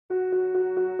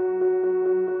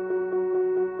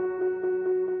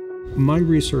My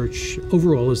research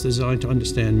overall is designed to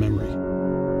understand memory.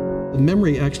 The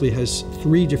memory actually has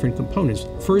three different components.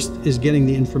 First is getting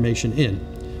the information in.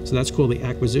 So that's called the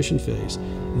acquisition phase.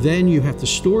 Then you have to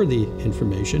store the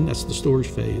information, that's the storage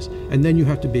phase, and then you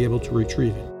have to be able to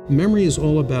retrieve it. Memory is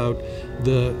all about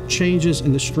the changes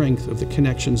in the strength of the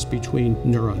connections between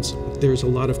neurons. There's a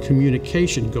lot of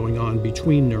communication going on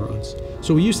between neurons.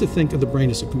 So we used to think of the brain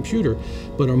as a computer,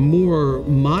 but a more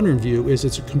modern view is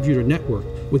it's a computer network,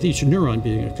 with each neuron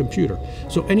being a computer.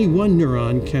 So any one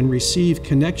neuron can receive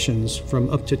connections from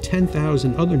up to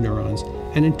 10,000 other neurons,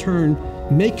 and in turn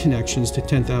make connections to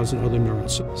 10,000 other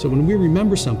neurons. So when we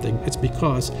remember something, it's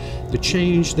because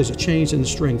there's a change in the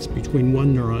strength between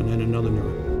one neuron and another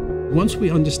neuron. Once we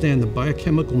understand the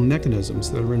biochemical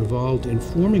mechanisms that are involved in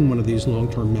forming one of these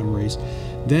long-term memories,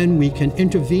 then we can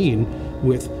intervene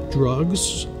with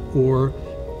drugs or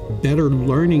better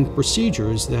learning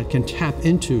procedures that can tap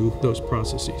into those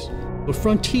processes. The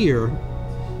frontier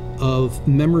of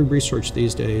memory research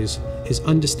these days is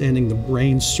understanding the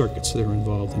brain circuits that are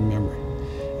involved in memory.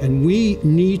 And we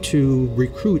need to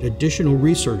recruit additional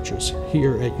researchers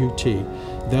here at UT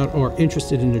that are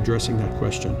interested in addressing that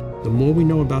question. The more we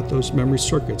know about those memory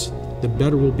circuits, the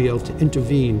better we'll be able to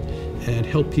intervene and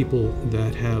help people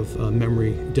that have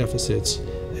memory deficits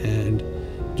and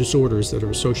disorders that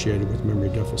are associated with memory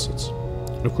deficits.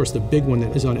 And of course, the big one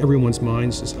that is on everyone's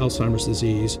minds is Alzheimer's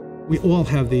disease. We all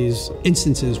have these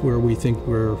instances where we think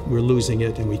we're losing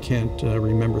it and we can't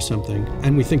remember something,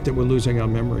 and we think that we're losing our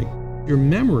memory. Your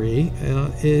memory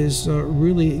is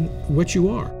really what you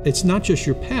are. It's not just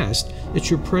your past,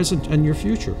 it's your present and your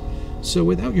future. So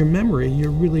without your memory,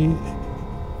 you're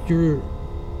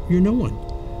no one.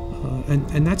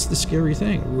 And that's the scary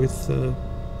thing with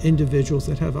individuals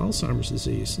that have Alzheimer's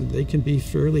disease. They can be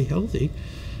fairly healthy,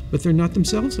 but they're not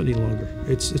themselves any longer.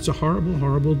 It's a horrible,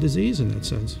 horrible disease in that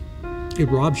sense. It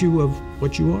robs you of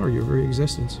what you are, your very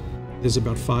existence. There's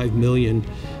about 5 million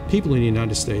people in the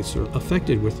United States are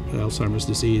affected with Alzheimer's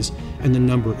disease, and the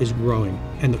number is growing.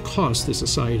 And the cost to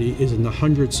society is in the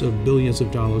hundreds of billions of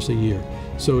dollars a year.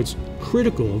 So it's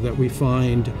critical that we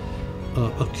find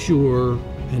a cure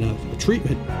and a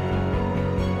treatment.